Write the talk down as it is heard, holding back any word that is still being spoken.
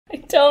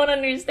don't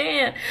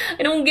understand.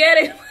 I don't get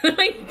it. What am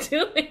I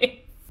doing?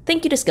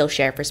 Thank you to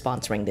Skillshare for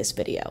sponsoring this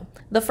video.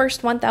 The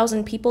first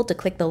 1,000 people to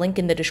click the link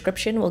in the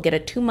description will get a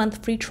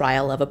 2-month free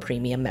trial of a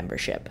premium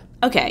membership.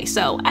 Okay,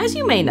 so as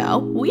you may know,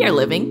 we are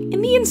living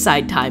in the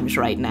inside times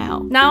right now.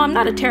 Now, I'm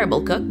not a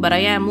terrible cook, but I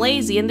am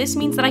lazy, and this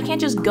means that I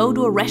can't just go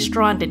to a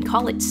restaurant and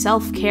call it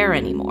self-care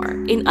anymore.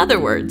 In other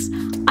words,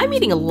 I'm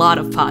eating a lot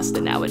of pasta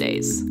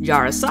nowadays.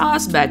 Jar of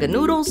sauce, bag of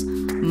noodles,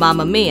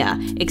 Mamma Mia.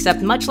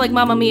 Except much like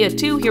Mamma Mia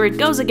 2, here it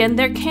goes again,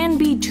 there can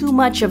be too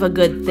much of a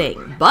good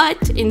thing.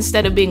 But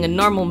instead of being a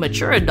normal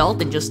mature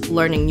adult and just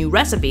learning new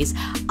recipes,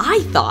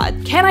 I thought,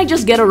 can I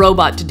just get a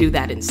robot to do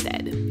that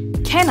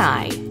instead? Can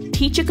I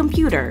teach a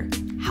computer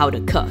how to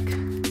cook?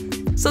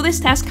 So this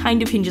task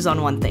kind of hinges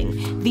on one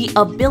thing, the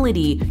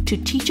ability to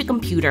teach a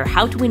computer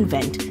how to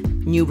invent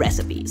new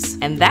recipes.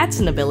 And that's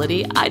an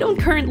ability I don't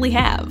currently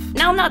have.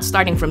 Now, I'm not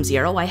starting from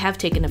zero. I have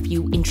taken a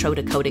few intro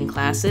to coding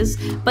classes,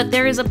 but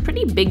there is a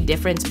pretty big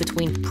difference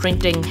between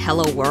printing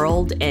Hello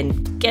World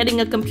and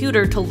getting a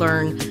computer to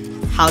learn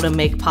how to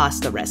make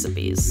pasta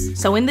recipes.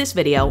 So in this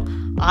video,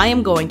 I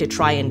am going to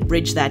try and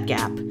bridge that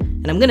gap,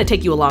 and I'm gonna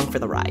take you along for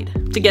the ride.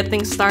 To get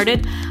things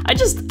started, I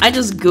just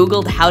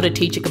Googled how to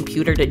teach a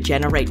computer to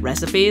generate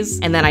recipes,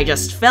 and then I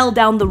just fell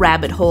down the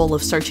rabbit hole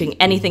of searching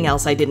anything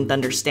else I didn't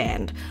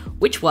understand,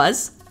 which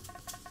was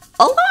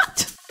a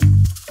lot.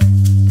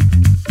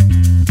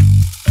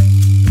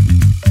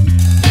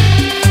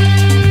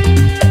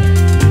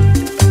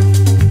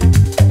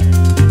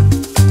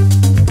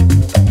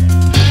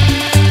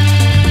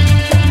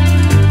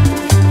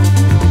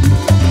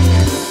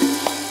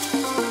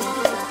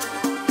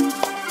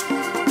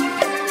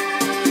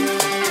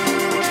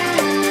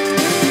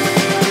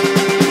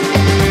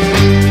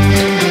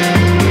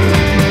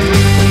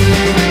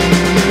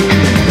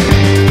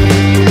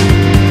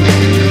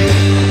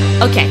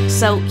 Okay,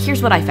 so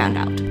here's what I found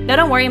out. Now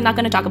don't worry, I'm not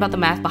going to talk about the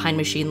math behind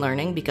machine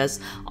learning because,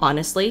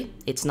 honestly,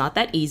 it's not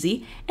that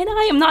easy, and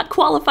I am not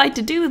qualified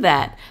to do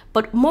that.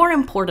 But more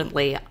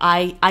importantly,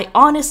 I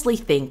honestly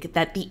think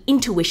that the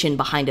intuition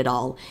behind it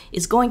all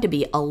is going to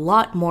be a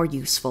lot more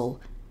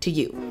useful to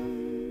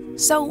you.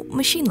 So,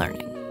 machine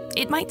learning.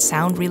 It might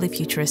sound really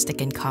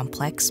futuristic and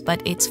complex, but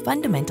it's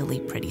fundamentally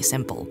pretty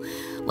simple.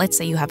 Let's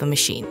say you have a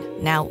machine.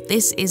 Now,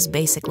 this is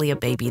basically a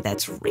baby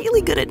that's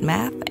really good at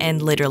math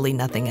and literally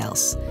nothing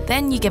else.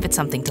 Then you give it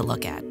something to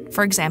look at.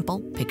 For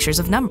example, pictures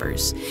of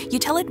numbers. You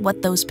tell it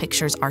what those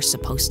pictures are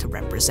supposed to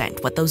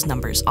represent, what those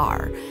numbers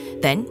are.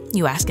 Then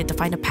you ask it to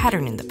find a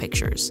pattern in the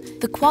pictures.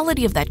 The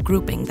quality of that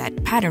grouping,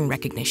 that pattern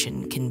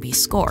recognition, can be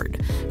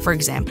scored. For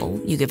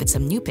example, you give it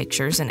some new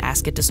pictures and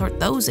ask it to sort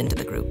those into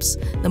the groups.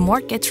 The more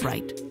it gets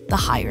right, the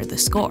higher the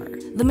score.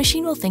 The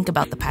machine will think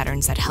about the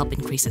patterns that help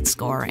increase its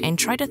score and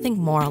try to think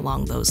more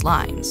along those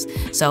lines.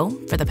 So,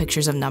 for the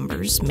pictures of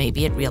numbers,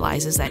 maybe it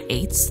realizes that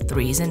 8s,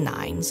 3s, and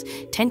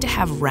 9s tend to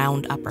have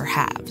round upper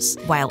halves,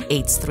 while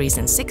 8s, 3s,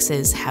 and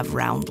 6s have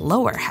round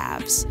lower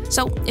halves.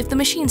 So, if the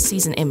machine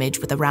sees an image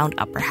with a round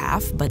upper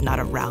half, but not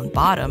a round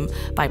bottom,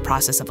 by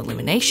process of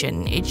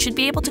elimination, it should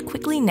be able to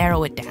quickly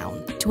narrow it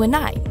down to a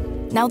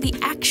 9. Now, the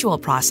actual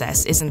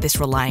process isn't this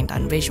reliant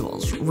on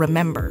visuals.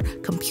 Remember,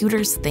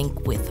 computers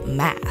think with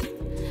math.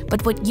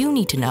 But what you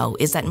need to know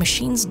is that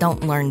machines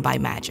don't learn by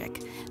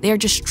magic. They are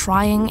just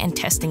trying and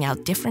testing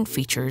out different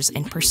features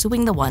and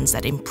pursuing the ones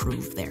that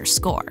improve their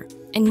score.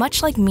 And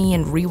much like me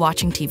and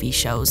rewatching TV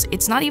shows,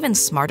 it's not even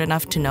smart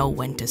enough to know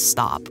when to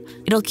stop.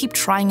 It'll keep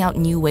trying out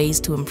new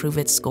ways to improve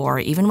its score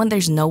even when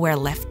there's nowhere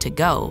left to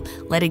go.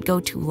 Let it go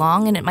too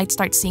long and it might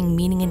start seeing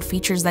meaning in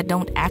features that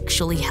don't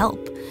actually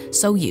help.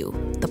 So you,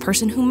 the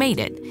person who made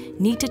it,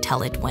 need to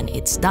tell it when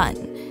it's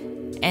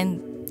done.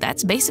 And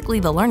that's basically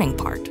the learning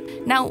part.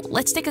 Now,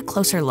 let's take a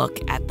closer look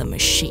at the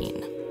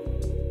machine.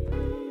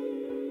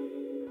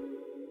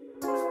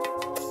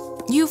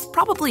 You've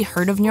probably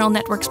heard of neural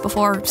networks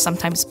before.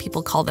 Sometimes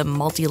people call them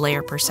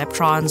multi-layer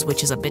perceptrons,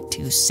 which is a bit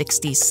too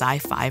 60s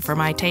sci-fi for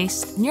my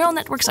taste. Neural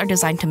networks are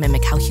designed to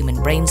mimic how human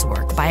brains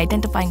work by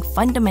identifying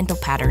fundamental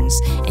patterns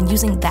and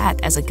using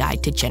that as a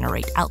guide to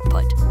generate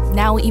output.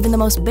 Now, even the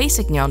most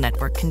basic neural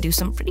network can do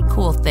some pretty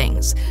cool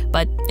things,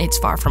 but it's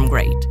far from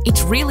great.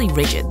 It's really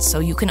rigid, so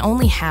you can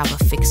only have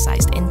a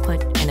fixed-sized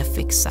input and a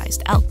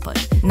fixed-sized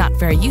output. Not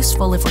very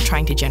useful if we're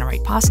trying to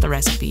generate pasta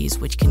recipes,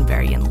 which can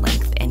vary in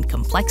length and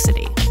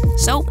complexity.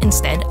 So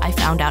instead, I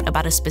found out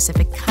about a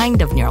specific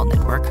kind of neural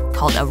network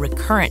called a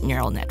recurrent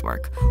neural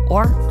network,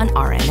 or an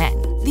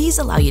RNN. These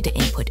allow you to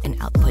input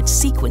and output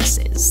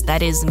sequences,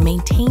 that is,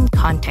 maintain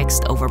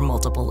context over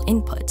multiple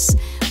inputs,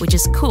 which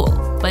is cool,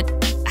 but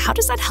how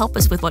does that help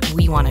us with what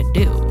we want to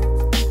do?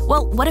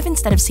 Well, what if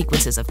instead of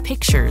sequences of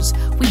pictures,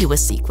 we do a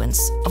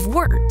sequence of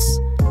words?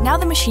 Now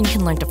the machine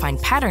can learn to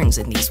find patterns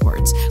in these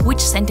words,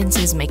 which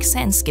sentences make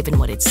sense given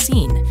what it's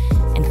seen,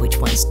 and which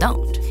ones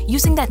don't.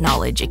 Using that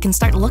knowledge, it can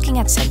start looking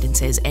at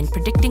sentences and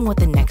predicting what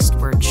the next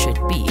word should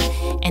be,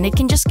 and it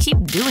can just keep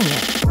doing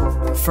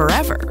it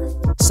forever.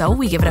 So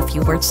we give it a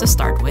few words to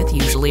start with,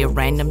 usually a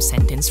random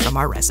sentence from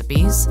our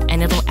recipes,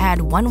 and it'll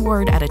add one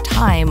word at a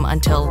time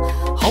until,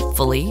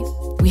 hopefully,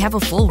 we have a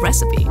full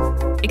recipe.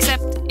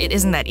 Except it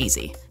isn't that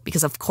easy,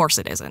 because of course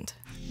it isn't.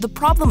 The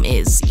problem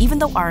is, even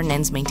though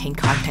RNNs maintain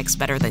context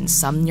better than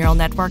some neural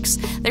networks,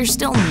 they're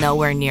still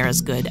nowhere near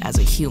as good as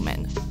a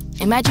human.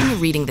 Imagine you're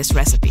reading this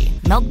recipe: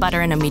 melt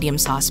butter in a medium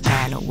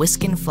saucepan,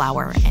 whisk in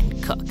flour,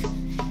 and cook.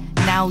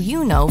 Now,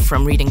 you know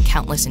from reading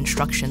countless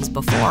instructions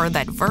before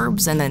that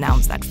verbs and the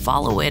nouns that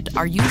follow it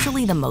are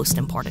usually the most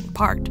important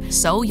part,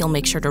 so you'll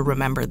make sure to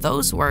remember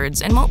those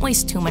words and won't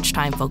waste too much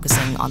time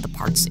focusing on the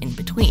parts in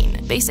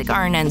between. Basic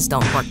RNNs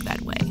don't work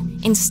that way.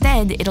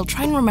 Instead, it'll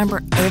try and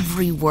remember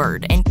every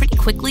word, and pretty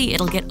quickly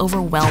it'll get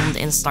overwhelmed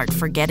and start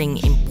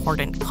forgetting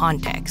important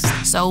context.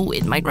 So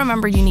it might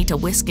remember you need to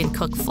whisk and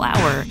cook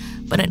flour,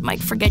 but it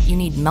might forget you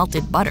need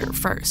melted butter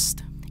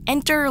first.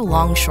 Enter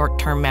long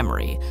short-term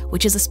memory,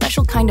 which is a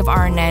special kind of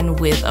RNN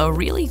with a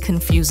really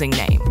confusing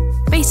name.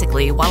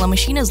 Basically, while a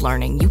machine is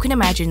learning, you can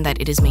imagine that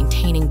it is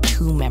maintaining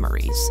two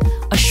memories.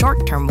 A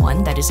short-term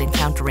one that is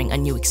encountering a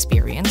new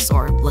experience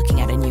or looking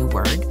at a new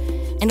word,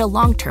 and a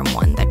long-term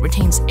one that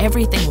retains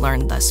everything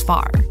learned thus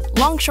far.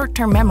 Long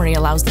short-term memory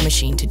allows the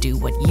machine to do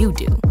what you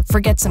do.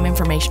 Forget some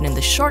information in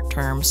the short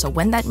term, so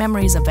when that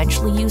memory is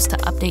eventually used to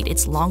update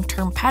its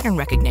long-term pattern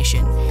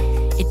recognition,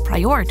 it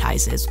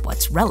prioritizes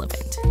what's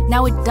relevant.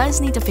 Now, it does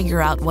need to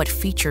figure out what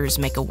features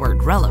make a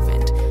word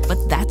relevant,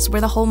 but that's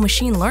where the whole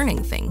machine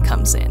learning thing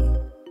comes in.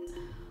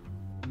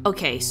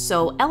 Okay,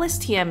 so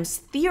LSTMs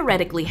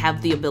theoretically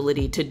have the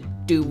ability to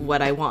do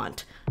what I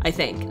want, I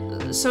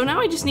think. So now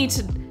I just need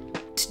to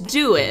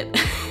do it.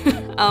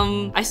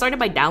 I started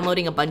by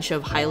downloading a bunch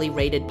of highly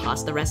rated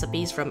pasta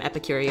recipes from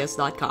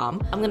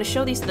epicurious.com. I'm gonna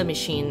show these to the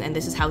machine, and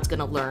this is how it's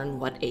gonna learn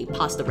what a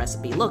pasta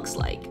recipe looks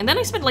like. And then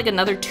I spent like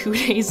another 2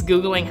 days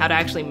Googling how to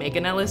actually make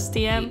an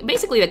LSTM.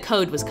 Basically the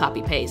code was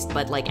copy-paste,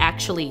 but like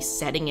actually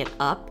setting it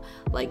up,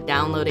 like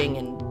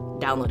downloading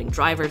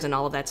drivers and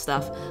all of that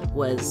stuff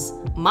was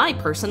my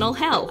personal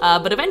hell.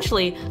 But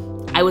eventually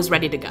I was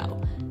ready to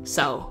go.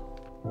 So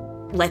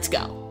let's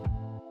go.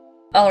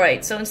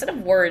 Alright, so instead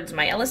of words,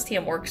 my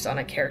LSTM works on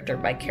a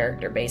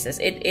character-by-character basis.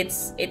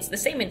 It's the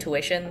same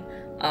intuition.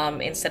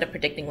 Instead of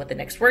predicting what the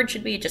next word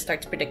should be, it just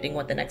starts predicting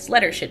what the next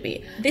letter should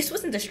be. This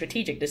wasn't a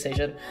strategic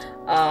decision.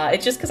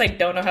 It's just because I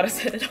don't know how to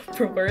set it up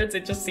for words,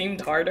 it just seemed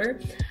harder.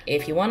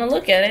 If you want to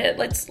look at it,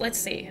 let's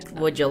see.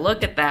 Would you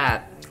look at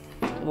that?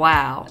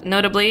 Wow.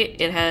 Notably,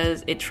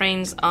 it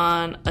trains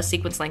on a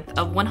sequence length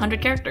of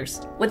 100 characters.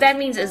 What that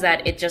means is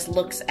that it just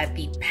looks at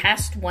the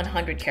past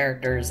 100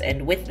 characters,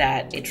 and with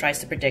that, it tries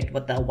to predict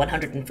what the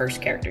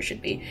 101st character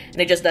should be.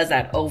 And it just does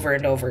that over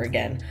and over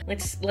again.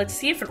 Let's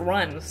see if it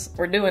runs.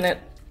 We're doing it.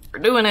 We're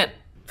doing it.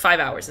 5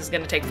 hours. It's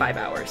gonna take 5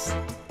 hours.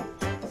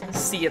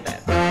 See you then.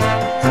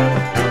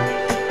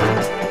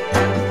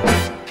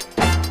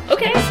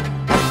 Okay.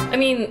 I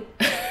mean,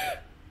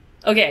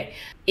 okay.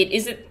 It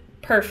isn't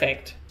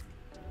perfect.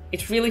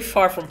 It's really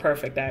far from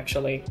perfect,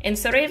 actually. In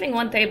serving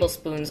 1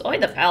 tablespoon, oil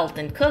the palt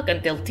and cook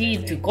until tea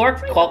to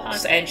cork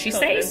cooks, and she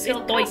says it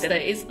al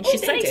dente, and she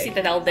says it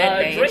until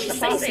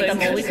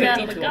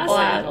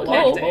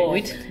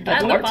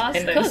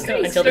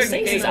the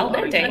steak is al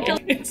dente.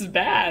 It's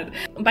bad.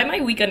 By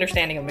my weak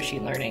understanding of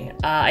machine learning,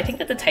 I think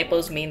that the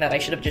typos mean that I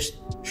should have just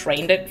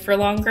trained it for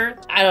longer.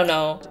 I don't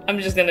know. I'm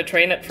just gonna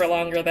train it for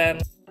longer then.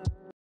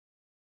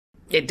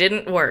 It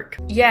didn't work.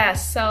 Yeah,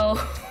 so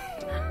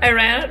I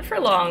ran it for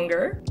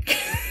longer.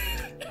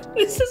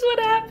 This is what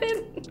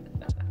happened.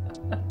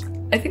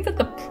 I think that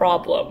the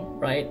problem,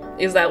 right,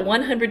 is that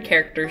 100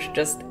 characters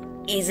just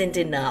isn't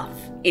enough.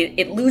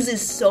 It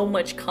loses so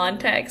much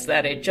context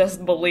that it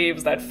just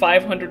believes that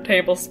 500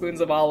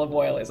 tablespoons of olive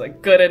oil is a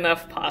good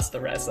enough pasta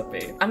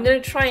recipe. I'm gonna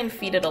try and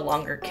feed it a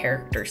longer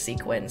character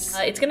sequence.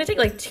 It's gonna take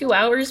like 2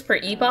 hours per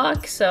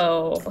epoch,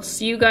 so I'll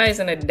see you guys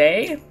in a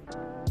day?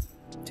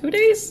 2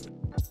 days?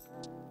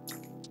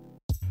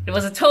 It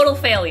was a total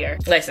failure.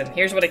 Listen,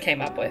 here's what I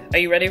came up with. Are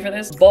you ready for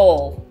this?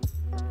 Bowl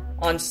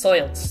on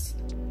soils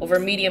over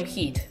medium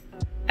heat.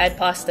 Add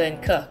pasta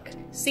and cook.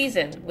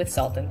 Season with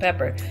salt and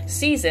pepper.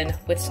 Season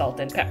with salt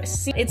and pepper.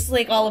 It's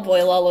like olive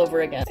oil all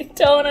over again. I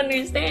don't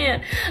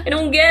understand. I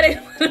don't get it.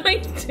 What am I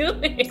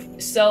doing?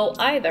 So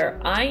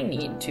either I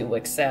need to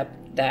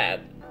accept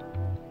that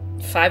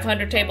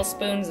 500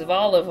 tablespoons of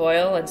olive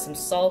oil and some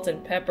salt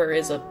and pepper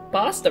is a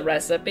pasta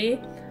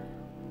recipe,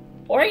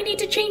 or I need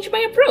to change my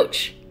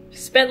approach.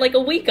 Spent like a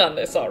week on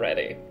this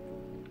already.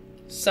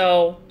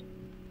 So,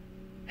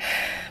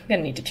 I'm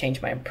gonna need to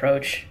change my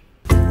approach.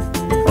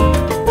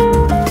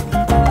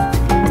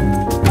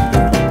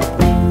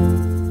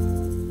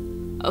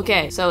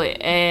 Okay, so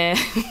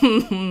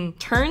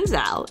turns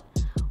out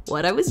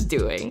what I was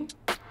doing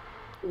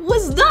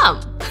was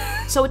dumb.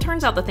 So it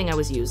turns out the thing I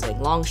was using,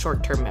 long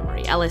short-term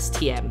memory,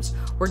 LSTMs,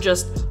 were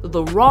just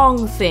the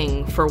wrong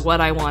thing for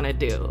what I want to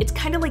do. It's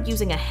kind of like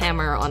using a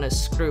hammer on a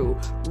screw.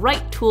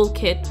 Right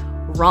toolkit,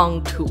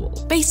 wrong tool.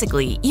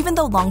 Basically, even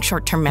though long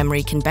short-term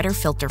memory can better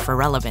filter for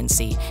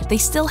relevancy, they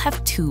still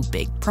have 2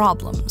 big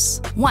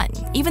problems. 1,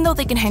 even though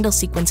they can handle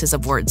sequences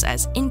of words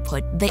as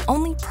input, they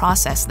only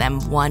process them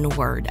 1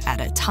 word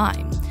at a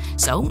time.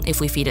 So,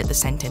 if we feed it the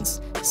sentence,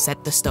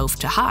 set the stove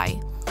to high,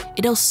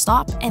 it'll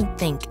stop and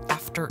think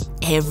after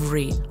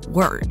every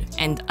word.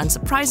 And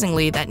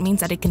unsurprisingly, that means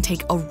that it can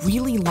take a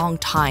really long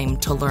time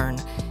to learn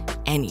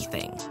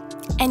anything.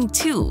 And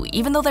 2,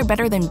 even though they're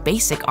better than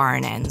basic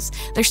RNNs,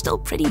 they're still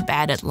pretty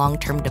bad at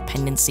long-term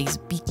dependencies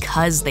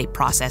because they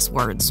process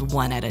words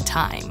one at a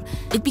time.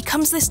 It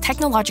becomes this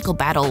technological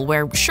battle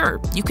where, sure,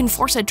 you can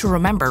force it to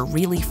remember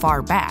really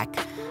far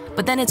back,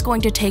 but then it's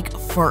going to take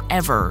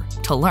forever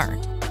to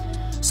learn.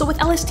 So with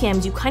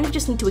LSTMs, you kind of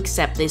just need to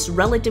accept this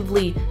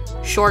relatively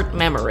short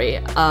memory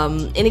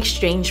in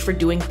exchange for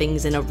doing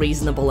things in a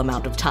reasonable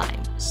amount of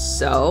time.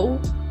 So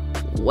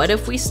what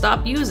if we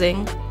stop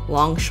using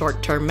long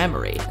short-term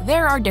memory?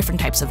 There are different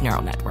types of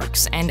neural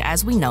networks, and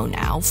as we know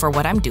now, for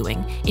what I'm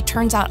doing, it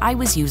turns out I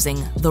was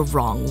using the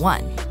wrong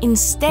one.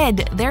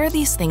 Instead, there are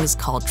these things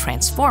called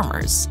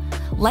transformers.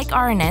 Like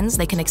RNNs,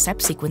 they can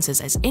accept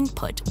sequences as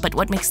input, but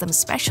what makes them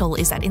special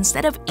is that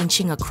instead of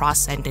inching across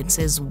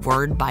sentences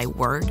word by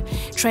word,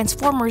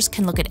 transformers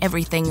can look at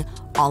everything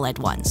all at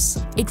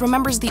once. It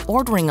remembers the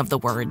ordering of the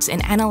words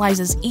and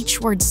analyzes each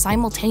word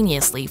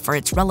simultaneously for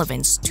its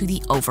relevance to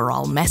the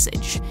overall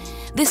message.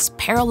 This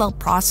parallel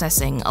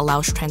processing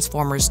allows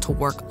transformers to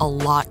work a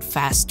lot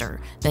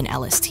faster than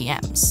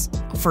LSTMs.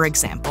 For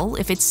example,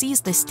 if it sees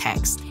this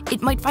text,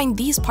 it might find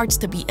these parts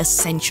to be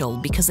essential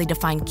because they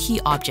define key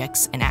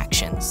objects and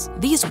actions.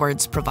 These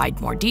words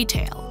provide more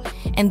detail,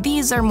 and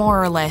these are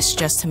more or less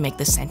just to make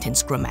the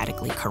sentence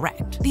grammatically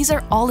correct. These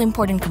are all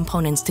important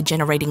components to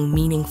generating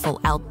meaningful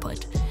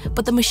output,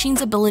 but the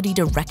machine's ability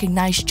to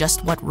recognize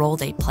just what role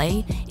they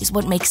play is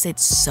what makes it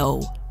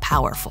so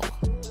powerful.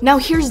 Now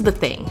here's the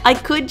thing, I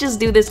could just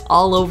do this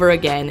all over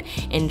again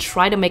and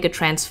try to make a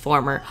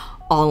transformer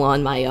all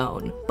on my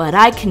own, but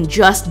I can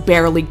just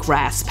barely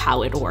grasp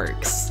how it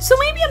works. So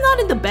maybe I'm not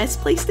in the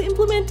best place to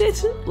implement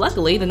it.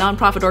 Luckily, the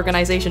nonprofit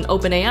organization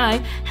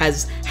OpenAI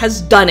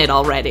has done it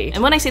already.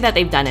 And when I say that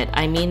they've done it,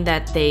 I mean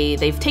that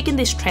they've taken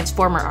this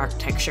transformer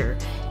architecture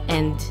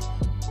and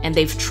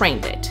they've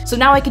trained it. So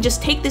now I could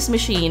just take this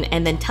machine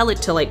and then tell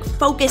it to like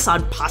focus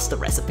on pasta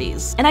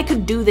recipes. And I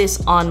could do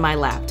this on my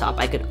laptop.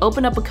 I could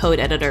open up a code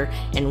editor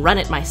and run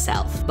it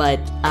myself. But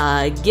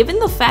given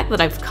the fact that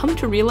I've come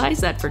to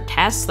realize that for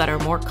tasks that are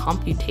more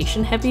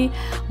computation heavy,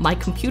 my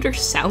computer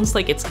sounds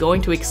like it's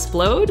going to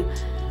explode,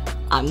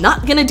 I'm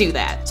not gonna do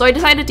that. So I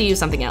decided to use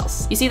something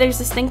else. You see, there's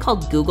this thing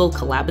called Google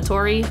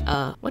Collaboratory.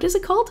 What is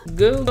it called?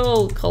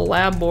 Google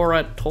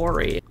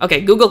Collaboratory.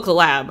 Okay, Google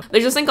Collab.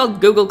 There's this thing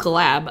called Google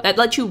Collab that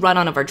lets you run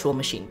on a virtual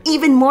machine.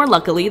 Even more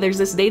luckily, there's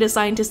this data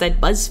scientist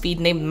at BuzzFeed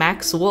named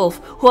Max Wolf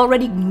who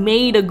already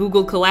made a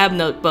Google Collab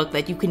notebook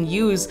that you can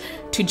use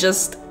to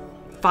just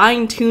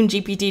fine-tune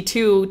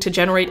GPT-2 to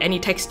generate any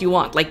text you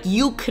want. Like,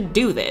 you could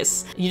do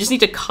this. You just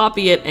need to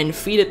copy it and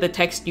feed it the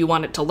text you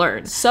want it to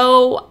learn.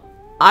 So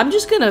I'm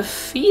just gonna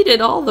feed it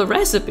all the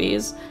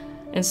recipes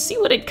and see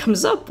what it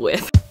comes up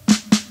with.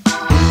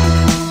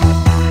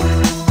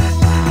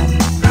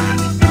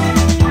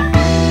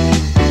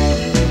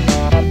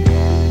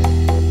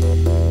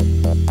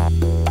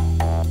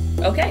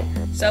 Okay,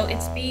 so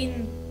it's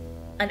been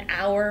an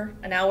hour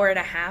and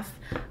a half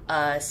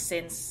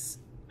since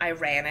I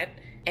ran it,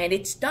 and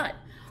it's done.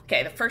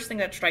 Okay, the first thing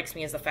that strikes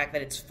me is the fact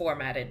that it's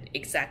formatted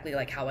exactly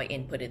like how I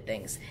inputted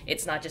things.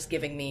 It's not just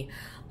giving me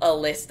a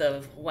list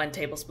of 1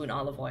 tablespoon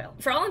olive oil.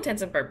 For all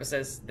intents and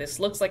purposes, this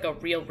looks like a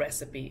real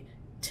recipe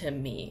to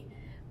me.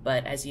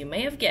 But as you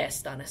may have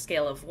guessed, on a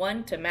scale of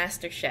 1 to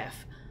Master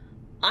Chef,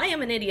 I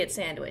am an idiot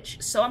sandwich,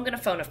 so I'm gonna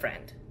phone a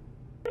friend.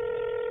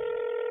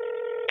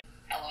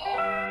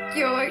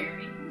 Hello?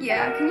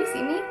 Yeah, can you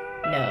see me?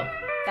 No.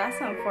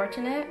 That's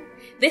unfortunate.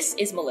 This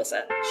is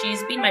Melissa.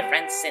 She's been my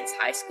friend since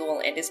high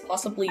school and is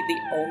possibly the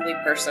only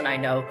person I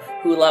know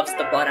who loves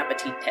the Bon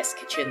Appetit test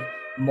kitchen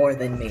more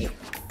than me.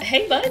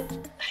 Hey,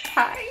 bud.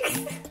 Hi.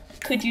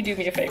 Could you do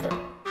me a favor?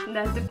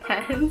 That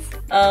depends.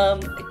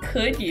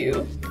 Could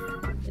you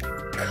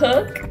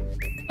cook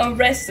a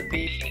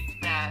recipe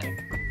that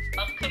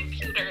a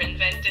computer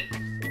invented?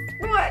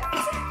 What?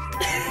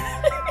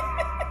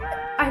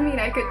 I mean,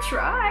 I could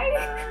try.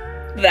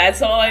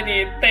 That's all I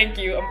need. Thank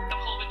you. I'm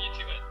holding you to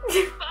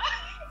it.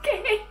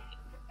 Okay.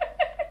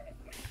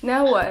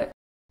 Now what?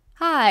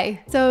 Hi.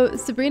 So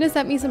Sabrina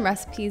sent me some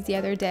recipes the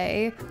other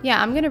day.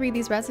 Yeah, I'm gonna read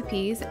these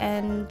recipes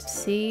and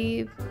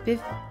see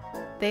if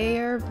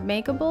they're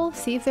makeable,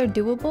 see if they're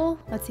doable.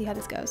 Let's see how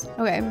this goes.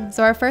 Okay,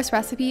 so our first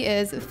recipe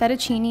is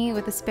fettuccine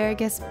with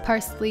asparagus,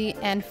 parsley,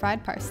 and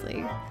fried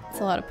parsley. It's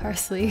a lot of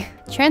parsley.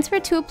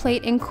 Transfer to a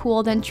plate and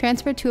cool, then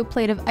transfer to a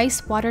plate of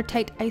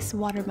watertight ice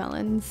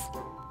watermelons.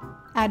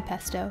 Add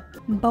pesto.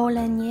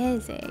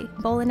 Bolognese.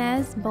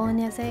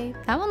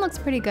 That one looks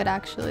pretty good,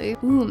 actually.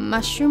 Ooh,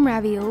 mushroom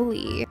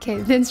ravioli. Okay,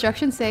 the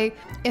instructions say,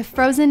 if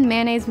frozen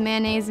mayonnaise,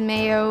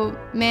 mayo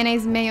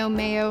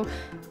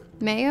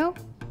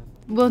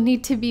will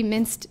need to be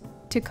minced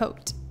to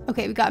coat.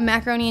 Okay, we got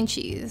macaroni and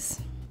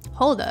cheese.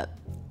 Hold up.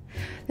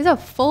 There's a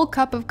full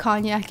cup of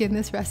cognac in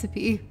this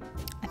recipe.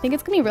 I think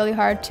it's gonna be really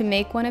hard to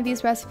make one of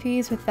these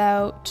recipes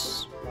without,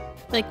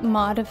 like,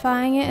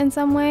 modifying it in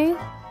some way.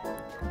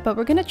 But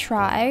we're gonna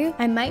try.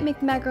 I might make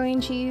the macaroni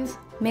and cheese,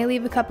 May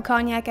leave a cup of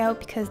cognac out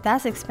because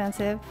that's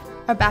expensive.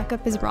 Our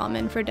backup is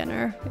ramen for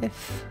dinner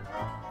if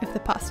the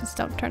pastas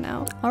don't turn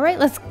out. All right,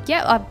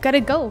 I've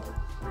gotta go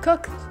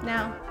cook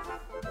now.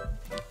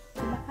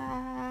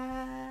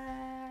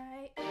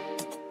 Bye.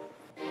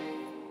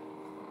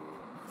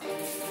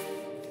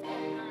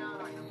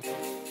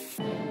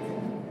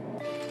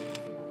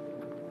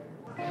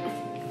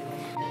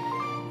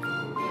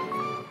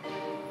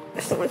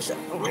 There's so much stuff.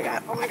 Oh my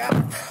god, oh my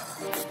god.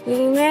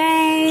 We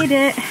made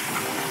it.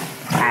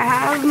 I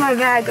have my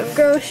bag of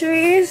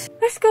groceries.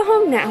 Let's go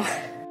home now.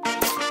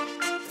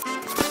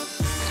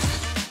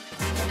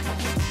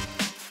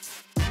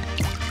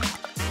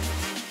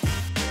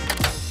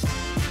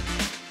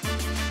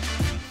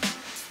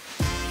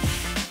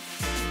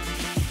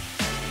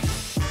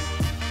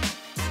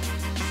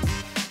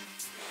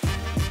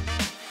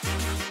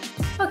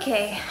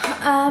 Okay,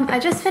 I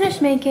just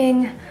finished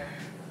making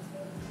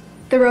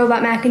the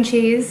robot mac and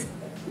cheese.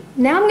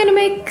 Now I'm gonna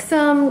make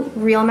some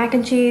real mac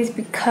and cheese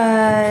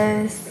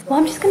because, well,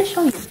 I'm just gonna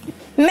show you.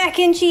 Mac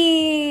and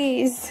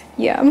cheese!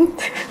 Yum.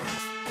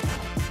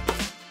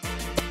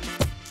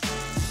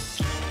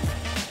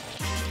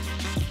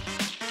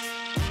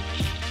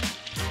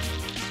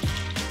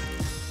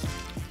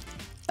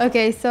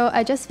 Okay, so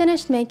I just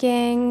finished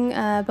making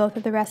both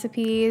of the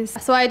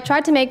recipes. So I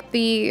tried to make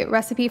the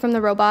recipe from the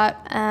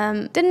robot.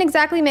 Didn't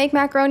exactly make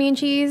macaroni and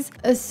cheese,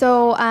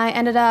 so I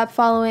ended up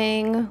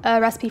following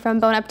a recipe from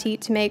Bon Appetit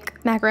to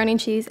make macaroni and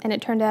cheese, and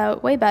it turned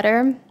out way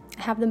better.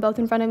 I have them both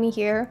in front of me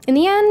here. In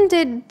the end,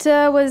 it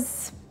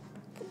was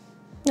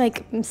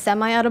like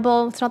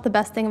semi-edible. It's not the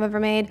best thing I've ever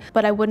made,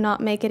 but I would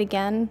not make it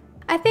again.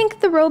 I think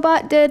the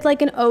robot did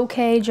like an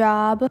okay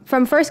job.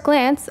 From first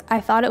glance, I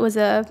thought it was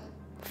a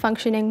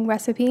functioning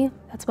recipe.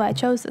 That's why I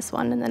chose this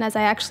one. And then as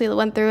I actually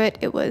went through it,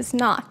 it was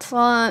not.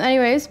 Well,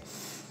 anyways,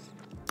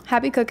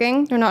 happy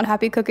cooking, or not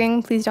happy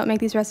cooking. Please don't make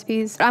these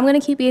recipes. I'm gonna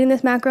keep eating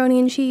this macaroni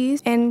and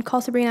cheese and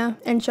call Sabrina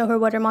and show her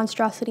what her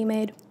monstrosity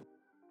made.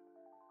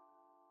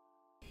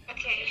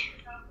 Okay.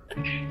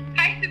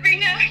 Hi,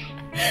 Sabrina.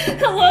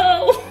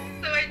 Hello! So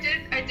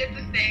I did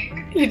the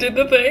thing. You did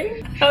the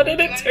thing? How did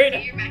it turn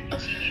out? Your mac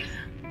and cheese.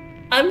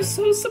 I'm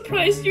so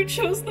surprised you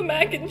chose the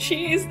mac and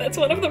cheese. That's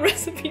one of the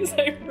recipes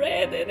I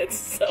read, and it's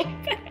so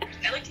bad.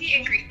 I looked at the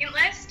ingredient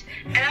list,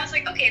 and I was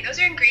like, okay, those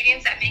are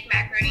ingredients that make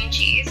macaroni and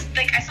cheese.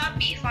 Like, I saw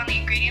beef on the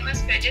ingredient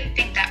list, but I didn't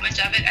think that much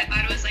of it. I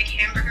thought it was like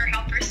hamburger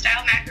helper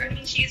style macaroni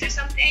and cheese or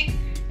something.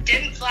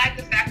 Didn't flag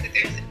the fact that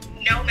there's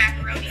no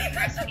macaroni in the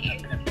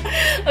recipe.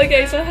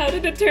 Okay, so how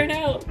did it turn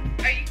out?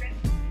 Are you ready?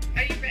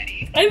 Are you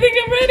ready? I think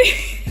I'm ready.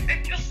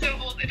 I feel so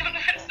old. I don't know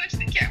how to switch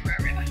the camera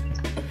around.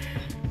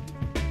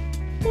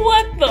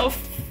 What the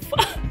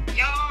fuck?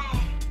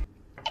 Yum.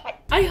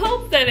 I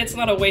hope that it's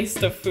not a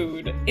waste of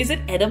food. Is it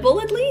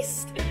edible at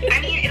least? I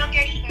mean, it'll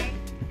get eaten.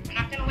 I'm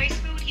not gonna waste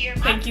food here.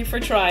 Thank you for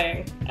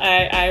trying.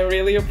 I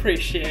really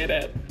appreciate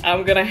it.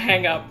 I'm gonna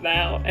hang up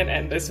now and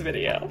end this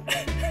video.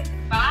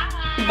 Bye.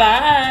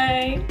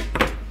 Bye.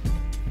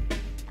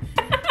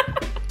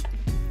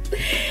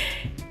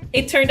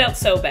 It turned out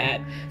so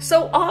bad.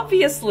 So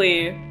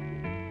obviously,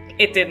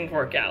 it didn't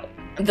work out.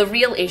 The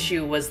real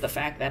issue was the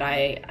fact that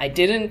I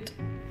didn't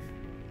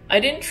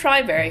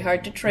try very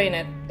hard to train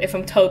it, if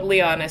I'm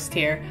totally honest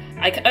here.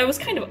 I was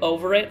kind of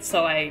over it,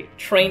 so I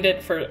trained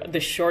it for the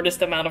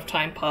shortest amount of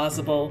time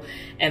possible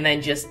and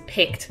then just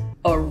picked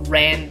a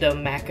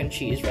random mac and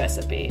cheese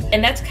recipe.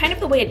 And that's kind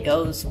of the way it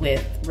goes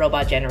with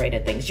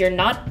robot-generated things. You're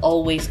not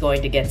always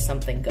going to get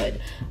something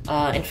good.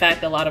 In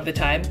fact, a lot of the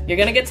time, you're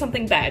gonna get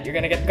something bad. You're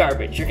gonna get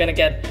garbage. You're gonna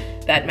get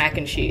that mac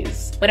and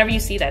cheese. Whenever you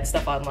see that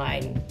stuff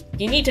online,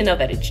 you need to know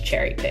that it's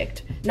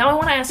cherry-picked. Now I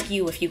want to ask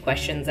you a few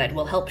questions that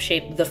will help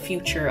shape the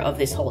future of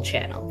this whole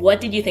channel.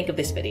 What did you think of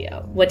this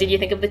video? What did you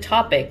think of the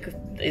topic?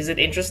 Is it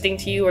interesting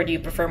to you, or do you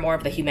prefer more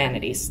of the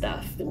humanities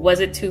stuff? Was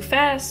it too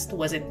fast?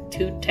 Was it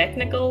too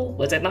technical?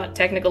 Was it not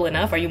technical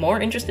enough? Are you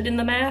more interested in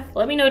the math?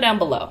 Let me know down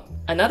below.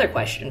 Another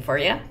question for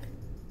you.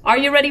 Are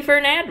you ready for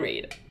an ad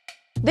read?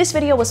 This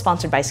video was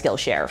sponsored by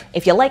Skillshare.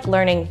 If you like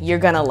learning, you're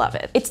gonna love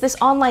it. It's this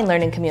online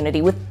learning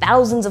community with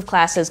thousands of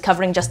classes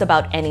covering just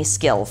about any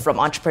skill, from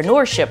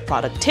entrepreneurship,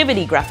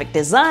 productivity, graphic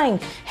design.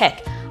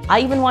 Heck, I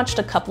even watched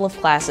a couple of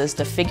classes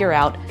to figure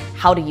out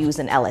how to use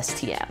an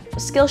LSTM.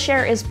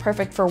 Skillshare is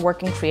perfect for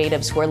working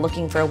creatives who are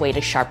looking for a way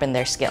to sharpen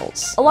their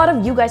skills. A lot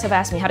of you guys have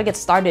asked me how to get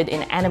started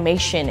in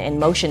animation and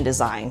motion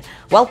design.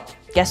 Well,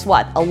 guess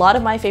what? A lot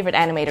of my favorite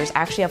animators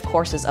actually have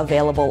courses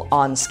available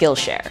on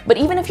Skillshare. But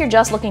even if you're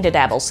just looking to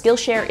dabble,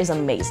 Skillshare is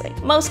amazing.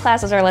 Most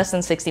classes are less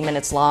than 60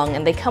 minutes long,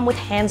 and they come with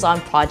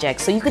hands-on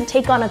projects, so you can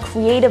take on a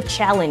creative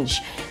challenge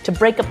to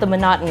break up the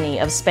monotony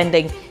of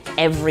spending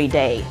every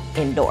day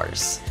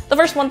indoors. The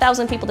first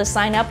 1,000 people to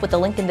sign up with the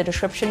link in the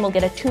description will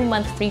get a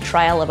 2-month free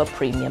trial of a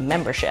premium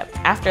membership.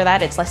 After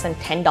that, it's less than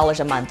 $10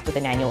 a month with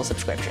an annual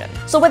subscription.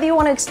 So whether you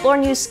want to explore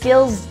new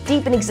skills,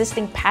 deepen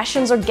existing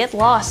passions, or get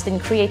lost in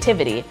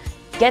creativity,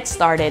 get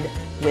started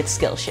with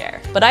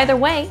Skillshare. But either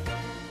way,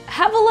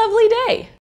 have a lovely day!